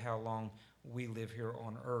compared to how long we live here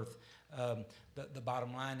on earth. The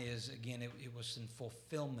bottom line is, again, it was in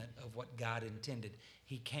fulfillment of what God intended.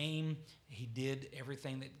 He came, he did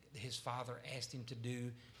everything that his Father asked him to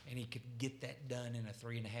do, and he could get that done in a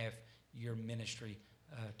 3.5-year ministry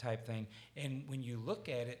type thing. And when you look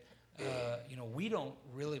at it, we don't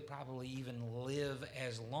really probably even live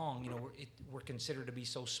as long. We're considered to be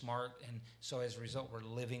so smart, and so as a result, we're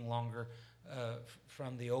living longer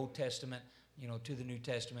from the Old Testament, to the New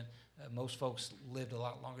Testament. Most folks lived a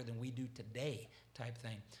lot longer than we do today, type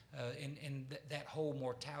thing. And that whole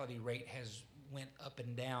mortality rate has went up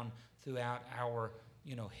and down throughout our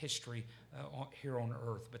history here on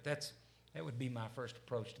Earth. But that would be my first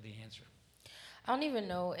approach to the answer. I don't even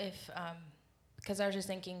know if, because I was just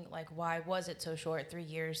thinking, why was it so short? 3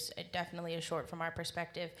 years, it definitely is short from our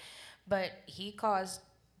perspective. But he caused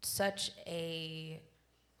such a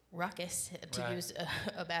ruckus, to Right. use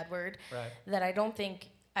a bad word, Right. that I don't think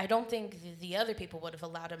the other people would have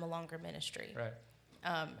allowed him a longer ministry. Right.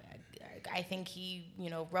 I think he,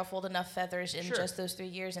 ruffled enough feathers in Sure. just those 3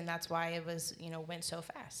 years, and that's why it was, went so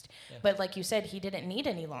fast. Yeah. But like you said, he didn't need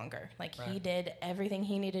any longer. He Right. did everything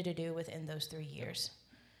he needed to do within those 3 years.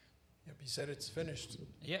 Yep, he said it's finished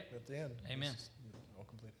Yeah. at the end. Amen. It's all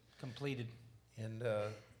completed. Completed. And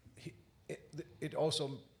it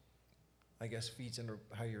also, I guess, feeds into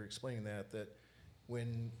how you're explaining that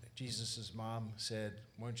when Jesus' mom said,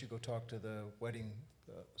 why don't you go talk to the wedding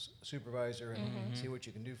supervisor and see what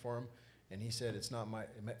you can do for him? And he said, woman,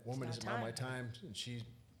 not isn't not my time. time. And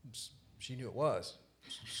she knew it was.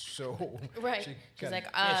 So Right. she She's kinda- like,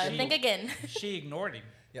 Yeah, she- think again. She ignored him.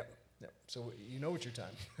 Yep. So you know it's your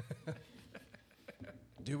time.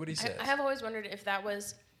 Do what he says. I have always wondered if that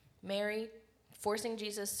was Mary forcing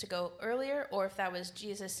Jesus to go earlier, or if that was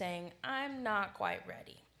Jesus saying, I'm not quite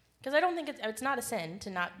ready. Because I don't think it's not a sin to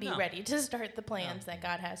not be No. ready to start the plans that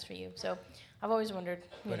God has for you. So I've always wondered,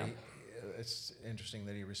 But it's interesting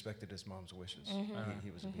that he respected his mom's wishes.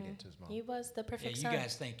 He was obedient to his mom. He was the Yeah, perfect you son.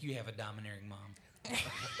 guys think you have a domineering mom.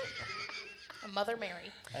 A Mother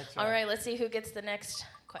Mary. That's All right, let's see who gets the next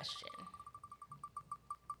question.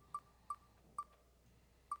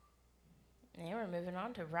 And we're moving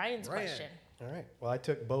on to Ryan's Ryan. question. All right. Well, I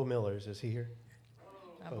took Bo Miller's. Is he here?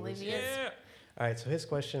 I believe he is. All right, so his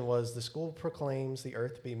question was, the school proclaims the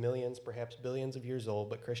earth to be millions, perhaps billions of years old,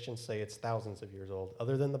 but Christians say it's thousands of years old.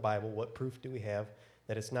 Other than the Bible, what proof do we have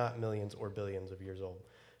that it's not millions or billions of years old?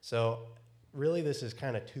 So really this is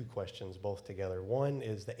kind of two questions both together. One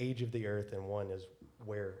is the age of the earth, and one is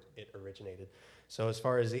where it originated. So as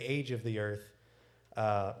far as the age of the earth,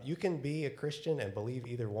 you can be a Christian and believe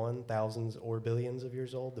either one, thousands or billions of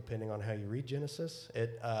years old, depending on how you read Genesis.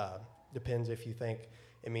 It depends if you think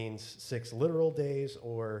it means 6 literal days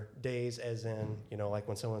or days as in, like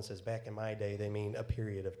when someone says back in my day, they mean a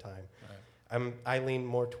period of time. Right. I lean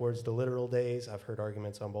more towards the literal days. I've heard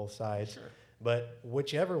arguments on both sides. Sure. But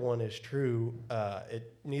whichever one is true,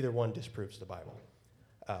 neither one disproves the Bible.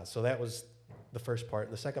 So that was the first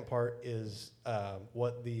part. The second part is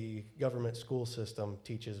what the government school system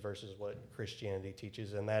teaches versus what Christianity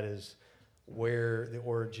teaches, and that is where the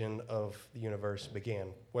origin of the universe began.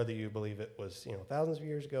 Whether you believe it was thousands of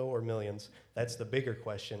years ago or millions, that's the bigger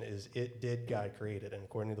question, is did God create it? And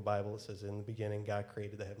according to the Bible, it says in the beginning God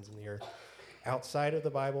created the heavens and the earth. Outside of the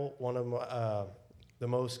Bible, one of the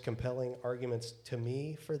most compelling arguments to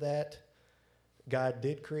me for that God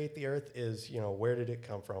did create the earth is, where did it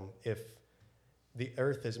come from? If the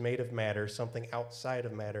earth is made of matter, something outside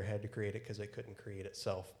of matter had to create it because it couldn't create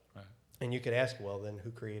itself. Right. And you could ask, well, then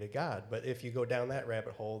who created God? But if you go down that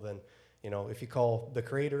rabbit hole, then, if you call the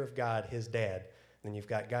creator of God his dad, then you've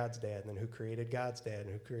got God's dad, and then who created God's dad, and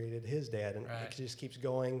who created his dad? And Right. it just keeps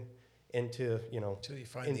going into, Until you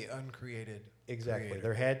find the uncreated Exactly. creator.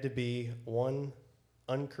 There had to be one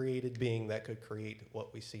uncreated being that could create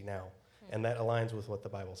what we see now. And that aligns with what the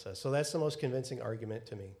Bible says. So that's the most convincing argument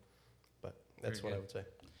to me. But that's Very what I good. would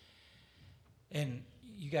say. And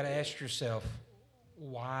you got to ask yourself,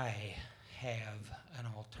 why have an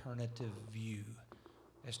alternative view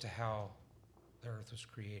as to how the earth was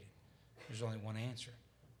created? There's only one answer: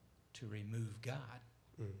 to remove God.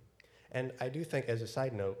 And I do think, as a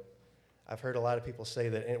side note, I've heard a lot of people say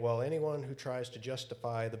that, anyone who tries to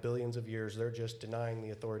justify the billions of years, they're just denying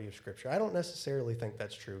the authority of Scripture. I don't necessarily think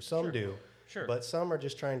that's true. Some Sure. do. Sure. But some are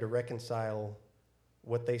just trying to reconcile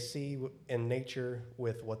what they see in nature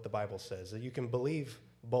with what the Bible says. That you can believe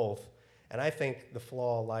both. And I think the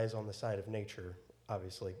flaw lies on the side of nature,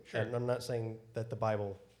 obviously. Sure. And I'm not saying that the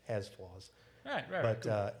Bible has flaws. Right.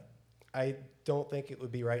 But I don't think it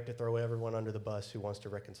would be right to throw everyone under the bus who wants to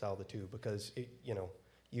reconcile the two, because,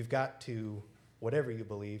 you've got to, whatever you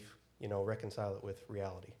believe, reconcile it with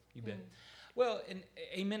reality. You bet. Well, and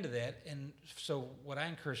amen to that. And so what I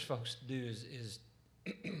encourage folks to do is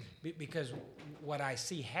because what I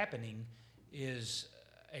see happening is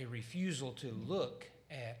a refusal to look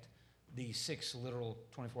at the 6 literal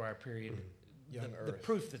 24-hour period, Young the Earth.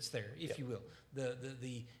 proof that's there, if Yep. you will.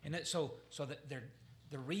 So that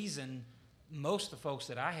the reason most of the folks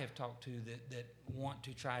that I have talked to that want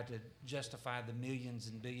to try to justify the millions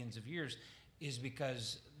and billions of years is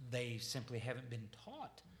because they simply haven't been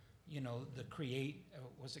taught, the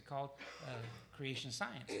what's it called, creation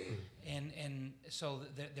science, and so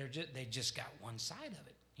they just got one side of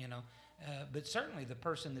it, But certainly the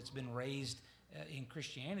person that's been raised in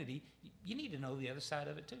Christianity, you need to know the other side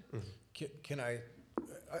of it too. Can I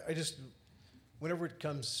just, whenever it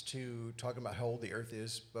comes to talking about how old the earth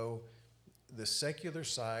is, Bo, the secular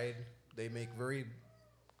side, they make very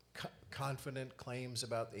confident claims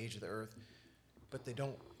about the age of the earth, but they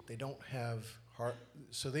don't have hard,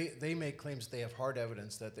 so they make claims that they have hard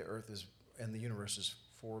evidence that the earth is and the universe is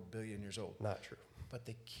 4 billion years old. Not true. But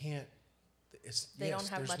they can't, They don't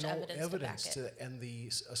have there's much no evidence to back it. and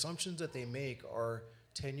the assumptions that they make are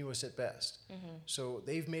tenuous at best. So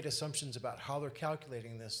they've made assumptions about how they're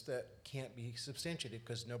calculating this that can't be substantiated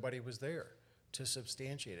because nobody was there to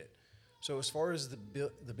substantiate it. So as far as the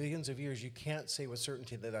billions of years, you can't say with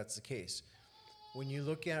certainty that that's the case. When you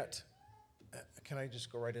look at, can I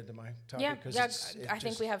just go right into my topic? Yeah, 'Cause yeah. it I think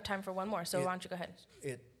just- we have time for one more, so it- why don't you go ahead?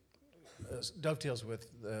 It dovetails with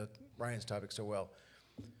Ryan's topic so well.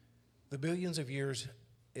 The billions of years,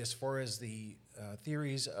 as far as the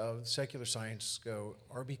theories of secular science go,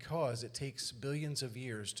 are because it takes billions of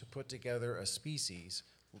years to put together a species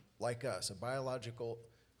like us, a biological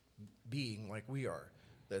being like we are,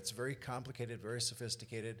 that's very complicated, very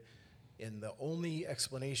sophisticated, and the only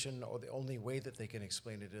explanation or the only way that they can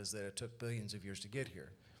explain it is that it took billions of years to get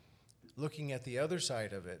here. Looking at the other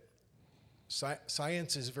side of it,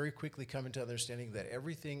 science is very quickly coming to understanding that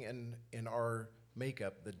everything in our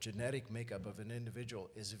makeup, the genetic makeup of an individual,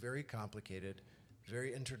 is very complicated,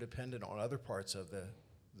 very interdependent on other parts of the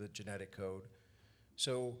genetic code.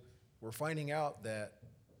 So we're finding out that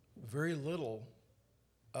very little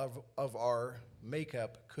of our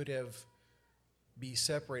makeup could be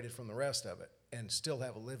separated from the rest of it and still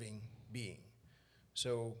have a living being.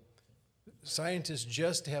 So scientists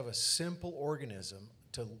just have a simple organism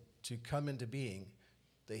to come into being.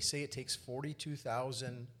 They say it takes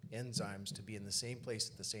 42,000 enzymes to be in the same place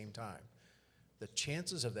at the same time. The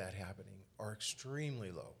chances of that happening are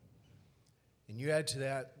extremely low. And you add to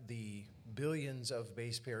that the billions of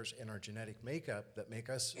base pairs in our genetic makeup that make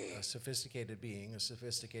us a sophisticated being, a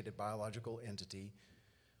sophisticated biological entity.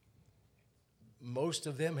 Most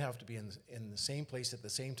of them have to be in the same place at the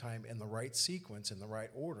same time, in the right sequence, in the right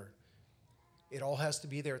order. It all has to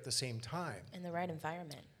be there at the same time. In the right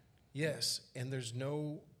environment. Yes, and there's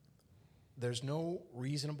no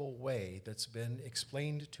reasonable way that's been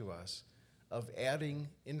explained to us of adding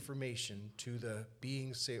information to the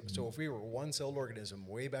being. So if we were a one-celled organism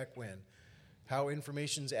way back when, how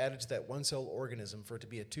information's added to that one-celled organism for it to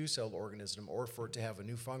be a two-celled organism, or for it to have a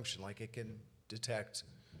new function, like it can detect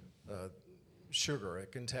sugar,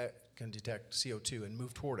 it can detect CO2 and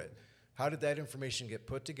move toward it. How did that information get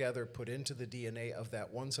put together, put into the DNA of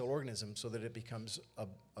that one-cell organism so that it becomes a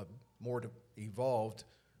more evolved,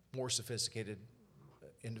 more sophisticated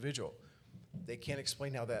individual? They can't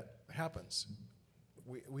explain how that happens.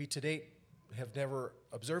 We to date have never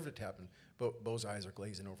observed it happen. Bo's eyes are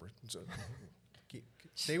glazing over. So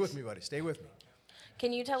stay with me, buddy. Stay with me.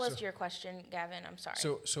 Can you tell us your question, Gavin? I'm sorry.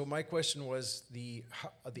 So my question was the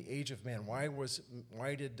age of man.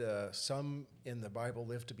 Why did some in the Bible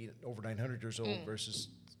live to be over 900 years old versus?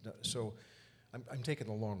 So I'm taking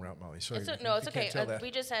the long route, Molly. Sorry. It's okay.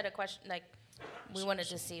 We just had a question. Like, we wanted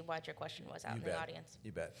to see what your question was out in the audience.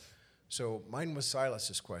 You bet. So mine was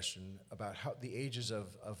Silas's question about how the ages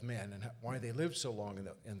of men and why they lived so long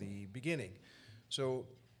in the beginning. So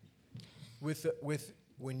with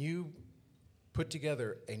when you put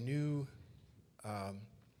together a new,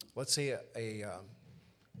 let's say a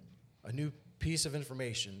new piece of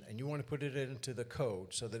information, and you want to put it into the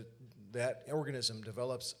code so that that organism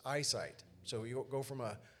develops eyesight. So you go from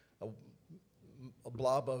a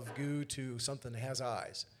blob of goo to something that has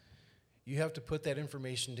eyes. You have to put that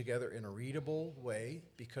information together in a readable way,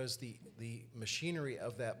 because the machinery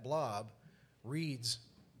of that blob reads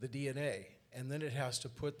the DNA, and then it has to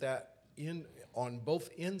put that in on both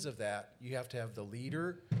ends of that. You have to have the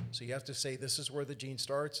leader, so you have to say this is where the gene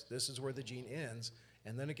starts, this is where the gene ends,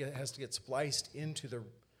 and then it has to get spliced into the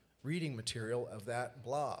reading material of that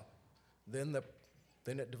blob. Then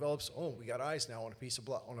it develops. Oh, we got eyes now on a piece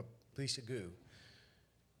of goo.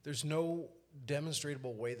 There's no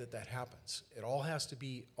demonstrable way that happens. It all has to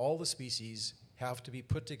be, all the species have to be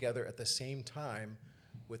put together at the same time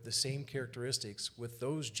with the same characteristics, with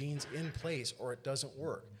those genes in place, or it doesn't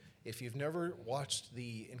work. If you've never watched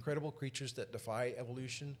The Incredible Creatures That Defy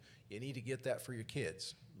Evolution, you need to get that for your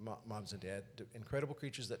kids, moms and dad. Incredible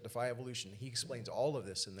Creatures That Defy Evolution. He explains all of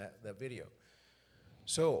this in that video.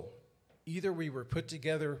 So either we were put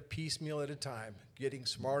together piecemeal at a time, getting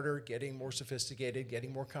smarter, getting more sophisticated,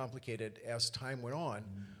 getting more complicated as time went on,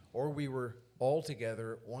 or we were all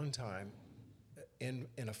together at one time in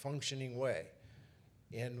a functioning way.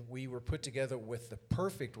 And we were put together with the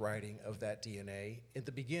perfect writing of that DNA at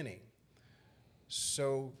the beginning.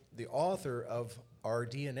 So the author of our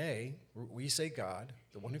DNA, we say God,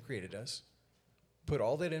 the one who created us, put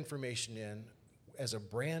all that information in as a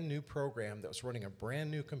brand new program that was running a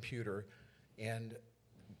brand new computer and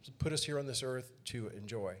put us here on this earth to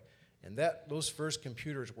enjoy. And those first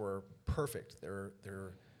computers were perfect. Their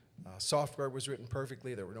software was written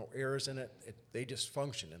perfectly. There were no errors in it. They just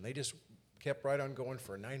functioned, and they just kept right on going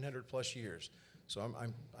for 900 plus years. So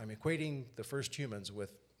I'm equating the first humans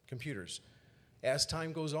with computers. As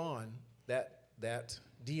time goes on, that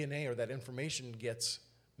DNA or that information gets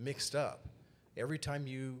mixed up. Every time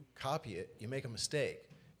you copy it, you make a mistake.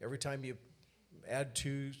 Every time you add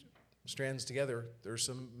two strands together, there's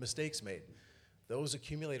some mistakes made. Those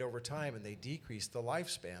accumulate over time, and they decrease the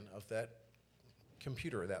lifespan of that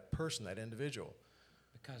computer, that person, that individual.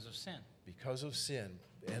 Because of sin. Because of sin.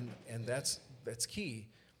 And that's key.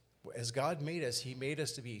 As God made us, He made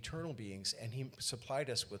us to be eternal beings, and He supplied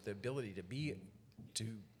us with the ability to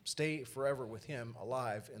stay forever with Him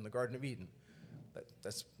alive in the Garden of Eden.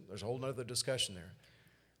 There's a whole other discussion there.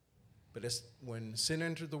 But when sin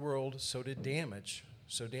entered the world, so did damage.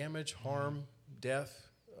 So damage, harm, death,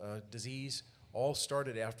 disease, all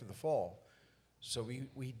started after the fall. So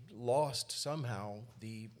we lost somehow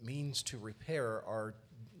the means to repair our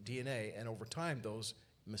DNA, and over time those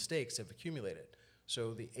mistakes have accumulated.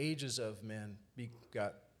 So the ages of men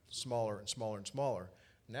got smaller and smaller and smaller.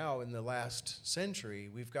 Now in the last century,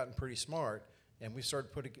 we've gotten pretty smart, and we've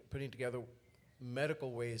started putting together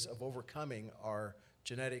medical ways of overcoming our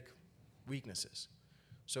genetic weaknesses.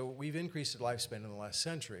 So we've increased the lifespan in the last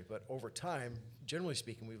century, but over time, generally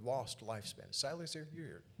speaking, we've lost lifespan. Silas, you're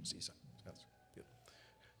here. See something. That's good.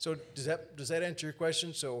 So does that answer your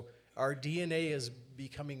question? So our DNA is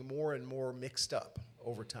becoming more and more mixed up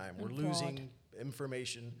over time. We're losing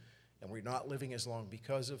information, and we're not living as long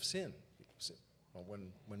because of sin.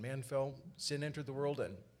 When man fell, sin entered the world,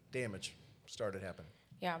 and damage started happening.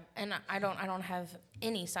 Yeah, and I don't have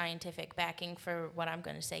any scientific backing for what I'm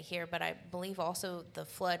going to say here, but I believe also the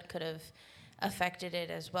flood could have affected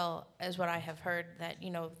it as well as what I have heard, that,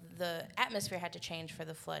 the atmosphere had to change for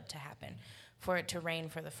the flood to happen, for it to rain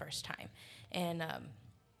for the first time. And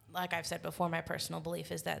like I've said before, my personal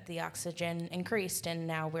belief is that the oxygen increased, and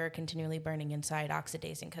now we're continually burning inside,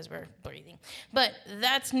 oxidizing because we're breathing. But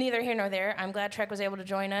that's neither here nor there. I'm glad Trek was able to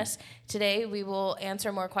join us today. We will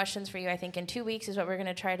answer more questions for you, I think, in 2 weeks is what we're going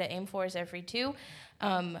to try to aim for, is every 2.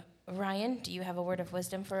 Ryan, do you have a word of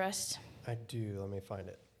wisdom for us? I do. Let me find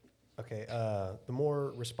it. Okay. The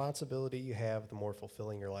more responsibility you have, the more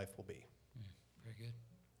fulfilling your life will be. Very good.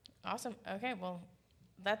 Awesome. Okay, well,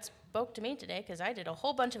 that spoke to me today because I did a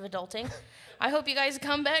whole bunch of adulting. I hope you guys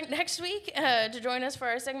come back next week to join us for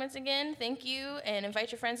our segments again. Thank you, and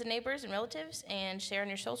invite your friends and neighbors and relatives, and share on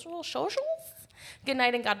your socials. Good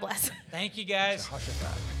night and God bless. Thank you, guys.